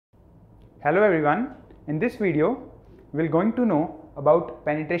Hello everyone, in this video we are going to know about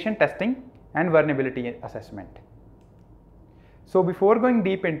penetration testing and vulnerability assessment. So before going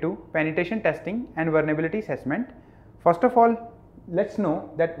deep into penetration testing and vulnerability assessment, first of all let's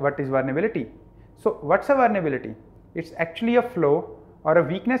know that what is vulnerability. So what's a vulnerability? It's actually a flaw or a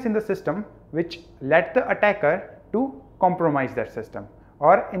weakness in the system which led the attacker to compromise that system,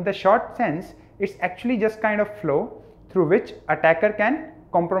 or in the short sense it's actually just kind of flaw through which attacker can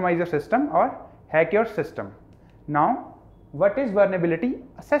compromise your system or hack your system. Now what is vulnerability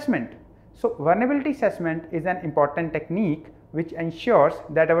assessment? So vulnerability assessment is an important technique which ensures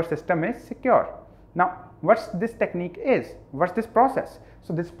that our system is secure. Now what's this technique is? What's this process?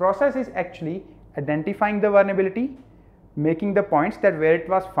 So this process is actually identifying the vulnerability, making the points that where it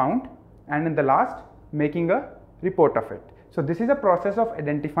was found, and in the last making a report of it. So this is a process of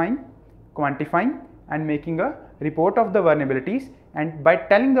identifying, quantifying and making a report of the vulnerabilities, and by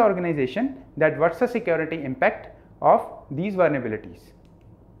telling the organization that what's the security impact of these vulnerabilities.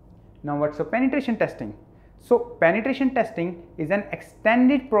 Now what's the penetration testing? So penetration testing is an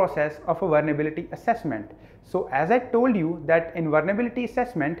extended process of a vulnerability assessment. So as I told you that in vulnerability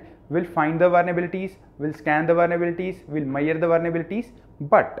assessment we'll find the vulnerabilities, we'll scan the vulnerabilities, we'll measure the vulnerabilities,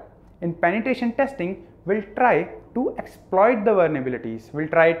 but in penetration testing we'll try to exploit the vulnerabilities, we'll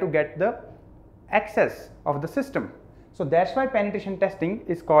try to get the access of the system. So that's why penetration testing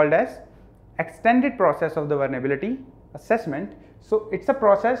is called as extended process of the vulnerability assessment. So it's a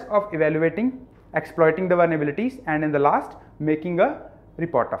process of evaluating, exploiting the vulnerabilities, and in the last making a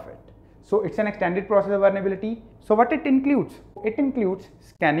report of it. So it's an extended process of vulnerability. So what it includes? It includes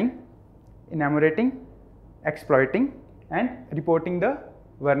scanning, enumerating, exploiting and reporting the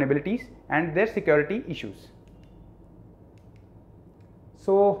vulnerabilities and their security issues.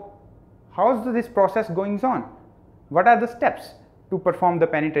 So how is this process going on? What are the steps to perform the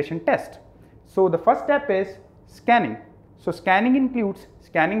penetration test? So the first step is scanning. So scanning includes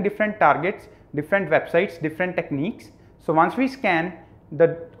scanning different targets, different websites, different techniques. So once we scan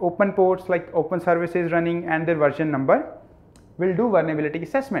the open ports like open services running and their version number, we'll do vulnerability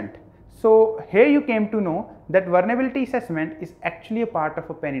assessment. So here you came to know that vulnerability assessment is actually a part of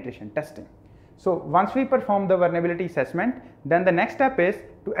a penetration testing. So once we perform the vulnerability assessment, then the next step is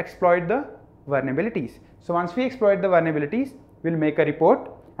to exploit the vulnerabilities. So once we exploit the vulnerabilities, we'll make a report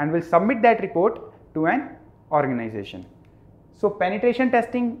and we'll submit that report to an organization. So penetration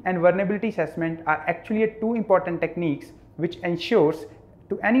testing and vulnerability assessment are actually two important techniques which ensures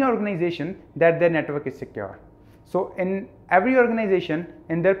to any organization that their network is secure. So in every organization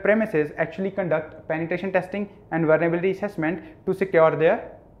in their premises actually conduct penetration testing and vulnerability assessment to secure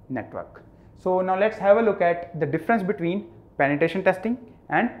their network. So now let's have a look at the difference between penetration testing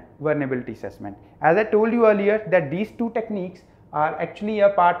and vulnerability assessment. As I told you earlier that these two techniques are actually a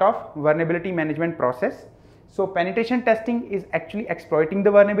part of vulnerability management process. So penetration testing is actually exploiting the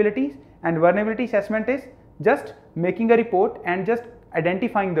vulnerabilities and vulnerability assessment is just making a report and just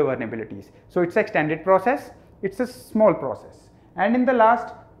identifying the vulnerabilities. So it's an extended process, it's a small process, and in the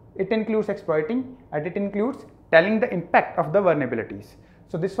last it includes exploiting and it includes telling the impact of the vulnerabilities.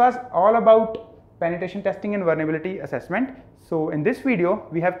 So this was all about penetration testing and vulnerability assessment. So in this video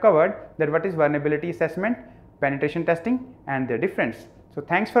we have covered that what is vulnerability assessment, penetration testing and their difference. So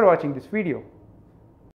thanks for watching this video.